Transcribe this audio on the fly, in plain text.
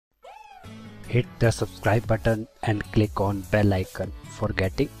hit the subscribe button and click on bell icon for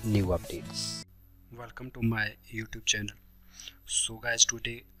getting new updates. Welcome to my YouTube channel. So guys,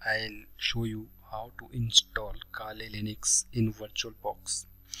 today I'll show you how to install Kali Linux in VirtualBox,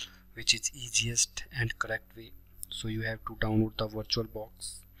 which is easiest and correct way. So you have to download the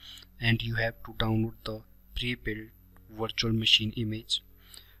VirtualBox and you have to download the pre-built virtual machine image,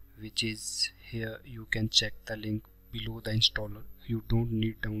 which is here. You can check the link below the installer. You don't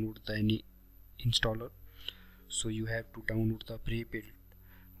need download any installer, so you have to download the pre-built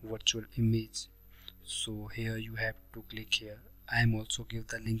virtual image. So here you have to click here. I am also give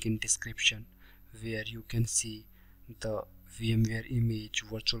the link in description where you can see the VMware image,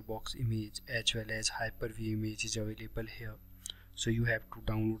 VirtualBox image, as well as Hyper-V image is available here. So you have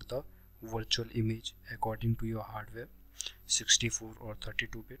to download the virtual image according to your hardware, 64 or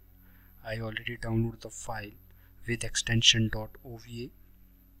 32-bit. I already downloaded the file with extension .ova.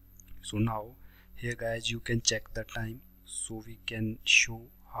 So now here guys, you can check the time, so we can show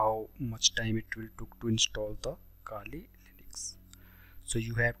how much time it will took to install the Kali Linux. So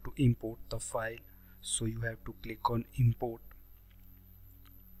you have to import the file, so you have to click on import,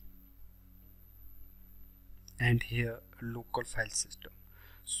 and here local file system.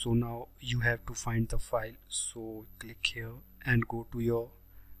 So now you have to find the file, so click here and go to your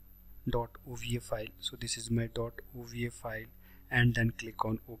 .ova file. So this is my .ova file, and then click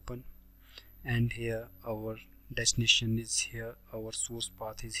on open, and here our destination is here, our source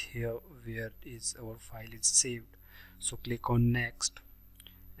path is here where is our file is saved. So click on next,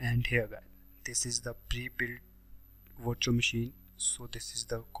 and here guys, this is the pre-built virtual machine. So this is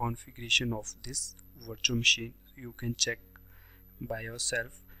the configuration of this virtual machine. You can check by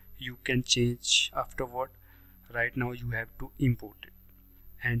yourself, you can change afterward. Right now you have to import it,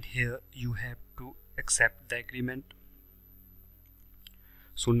 and here you have to accept the agreement.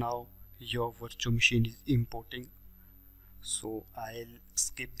 So now your virtual machine is importing, so I'll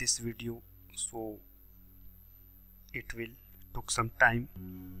skip this video, so it will took some time.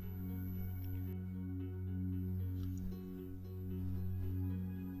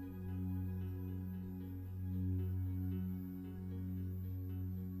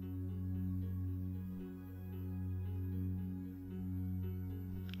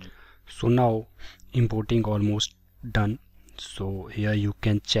 So now importing almost done. So here you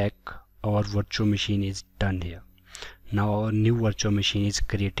can check our virtual machine is done here. Now our new virtual machine is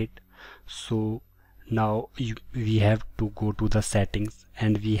created. So now we have to go to the settings,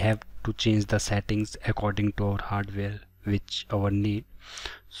 and we have to change the settings according to our hardware which our need.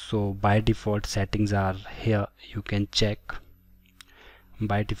 So by default settings are here, you can check.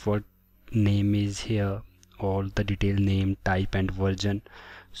 By default name is here, all the detail name, type and version.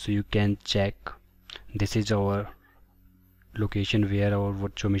 So you can check. This is our location where our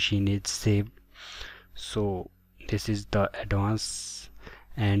virtual machine is saved. So this is the advanced,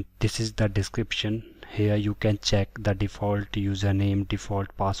 and this is the description. Here you can check the default username,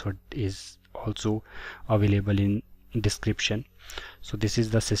 default password is also available in description. So this is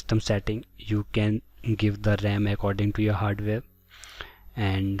the system setting. You can give the RAM according to your hardware,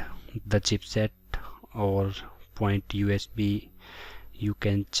 and the chipset or point USB you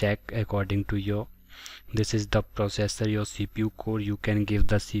can check according to your. This is the processor, your CPU core. You can give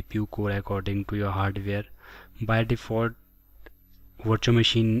the CPU core according to your hardware. By default virtual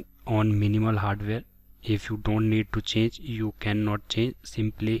machine on minimal hardware. If you don't need to change, you cannot change,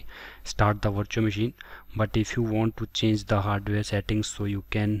 simply start the virtual machine. But if you want to change the hardware settings, so you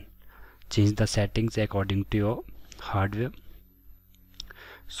can change the settings according to your hardware.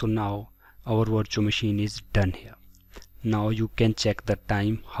 So now our virtual machine is done here. Now you can check the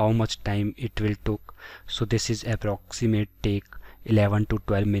time, how much time it will took. So this is approximate take 11 to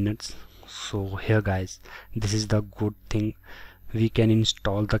 12 minutes. So here guys, this is the good thing, we can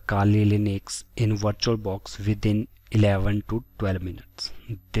install the Kali Linux in VirtualBox within 11 to 12 minutes.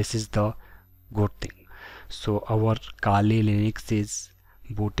 This is the good thing. So our Kali Linux is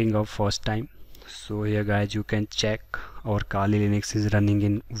booting up first time. So here guys, you can check our Kali Linux is running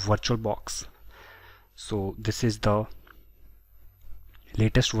in VirtualBox. So this is the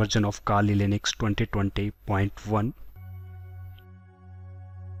latest version of Kali Linux 2020.1.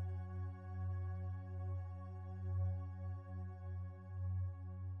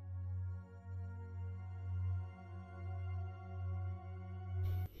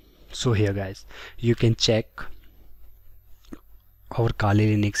 So here guys, you can check our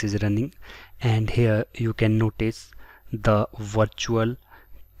Kali Linux is running, and here you can notice the virtual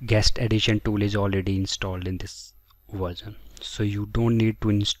guest addition tool is already installed in this version. So you don't need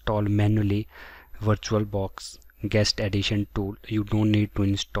to install manually VirtualBox guest addition tool. You don't need to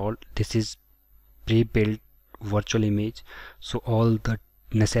install. This is pre-built virtual image, so all the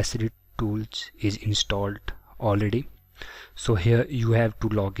necessary tools is installed already. So here you have to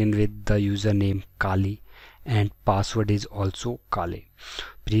log in with the username Kali and password is also Kali.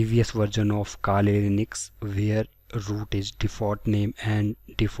 Previous version of Kali Linux where root is default name and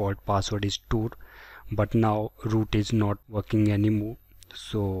default password is tour, but now root is not working anymore,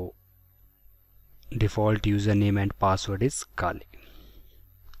 so default username and password is Kali.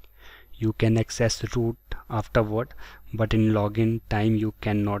 You can access root afterward, but in login time you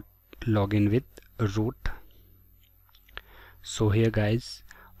cannot log in with root. So here guys,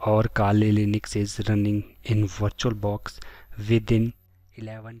 our Kali Linux is running in VirtualBox within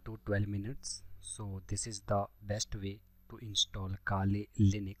 11 to 12 minutes. So this is the best way to install Kali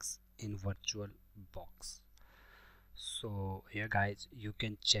Linux in VirtualBox. So here guys, you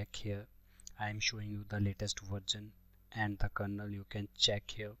can check here. I am showing you the latest version and the kernel. You can check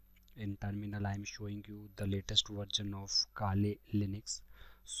here in terminal. I am showing you the latest version of Kali Linux,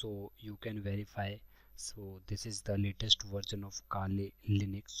 so you can verify. So this is the latest version of Kali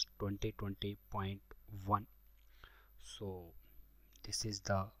Linux 2020.1. so this is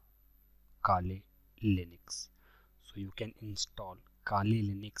the Kali Linux. So you can install Kali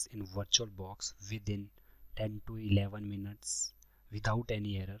Linux in VirtualBox within 10 to 11 minutes without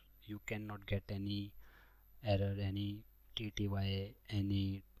any error. You cannot get any error, any TTY,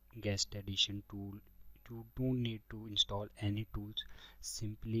 any guest addition tool. You don't need to install any tools.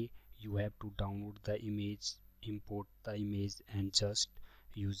 Simply you have to download the image, import the image, and just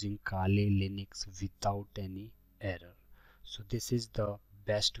using Kali Linux without any error. So this is the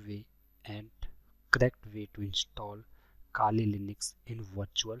best way and correct way to install Kali Linux in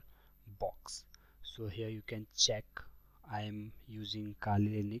VirtualBox. So here you can check. I am using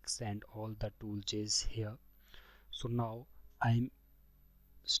Kali Linux and all the tools is here. So now I'm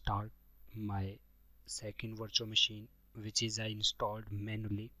start my second virtual machine, which is I installed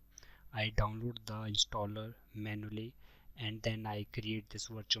manually. I download the installer manually and then I create this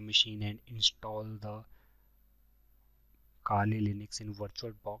virtual machine and install the Kali Linux in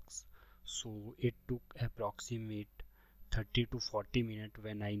VirtualBox. So it took approximate 30 to 40 minutes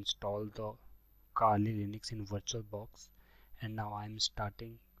when I installed the Kali Linux in VirtualBox, and now I'm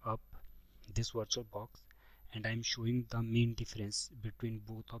starting up this VirtualBox and I'm showing the main difference between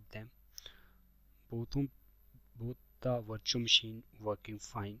both of them. Both the virtual machine working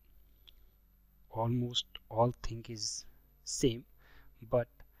fine. Almost all thing is same, but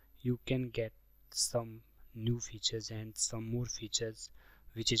you can get some new features and some more features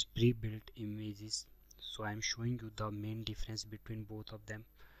which is pre-built images. So I'm showing you the main difference between both of them.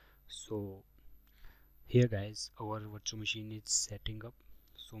 So here guys, our virtual machine is setting up.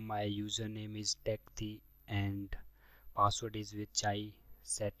 So my username is techdhee and password is which I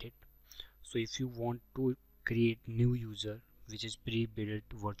set it. So if you want to create new user which is pre-built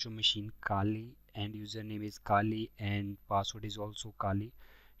virtual machine Kali and username is Kali and password is also Kali,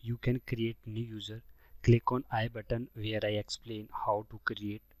 you can create new user. Click on I button where I explain how to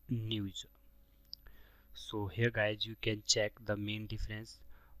create new user. So here guys, you can check the main difference.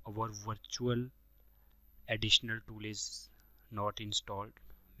 Our virtual additional tool is not installed,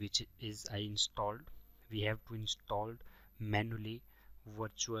 which is I installed. We have to install manually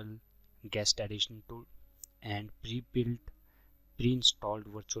virtual guest addition tool, and pre-built pre-installed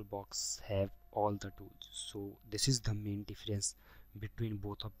VirtualBox have all the tools. So this is the main difference between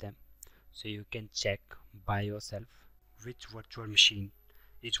both of them. So you can check by yourself which virtual machine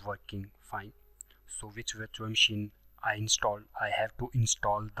is working fine. So which virtual machine I installed, I have to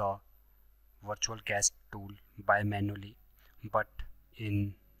install the virtual guest tool by manually, but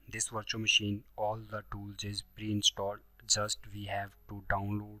in this virtual machine all the tools is pre-installed. Just we have to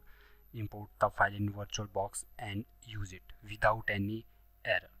download, import the file in VirtualBox and use it without any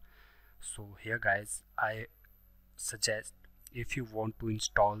error. So here guys, I suggest if you want to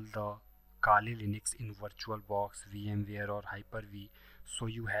install the Kali Linux in VirtualBox, VMware or Hyper-V, so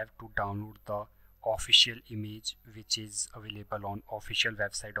you have to download the official image which is available on official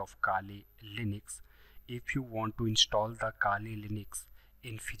website of Kali Linux. If you want to install the Kali Linux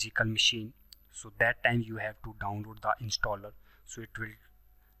in physical machine, so that time you have to download the installer, so it will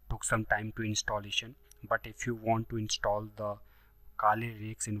took some time to installation. But if you want to install the Kali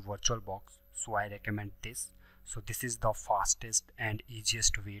Linux in VirtualBox, so I recommend this. So this is the fastest and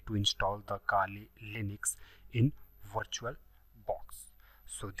easiest way to install the Kali Linux in VirtualBox.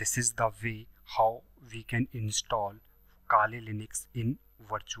 So this is the way how we can install Kali Linux in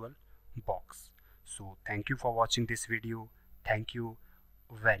VirtualBox. So thank you for watching this video. Thank you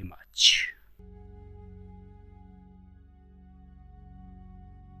very much.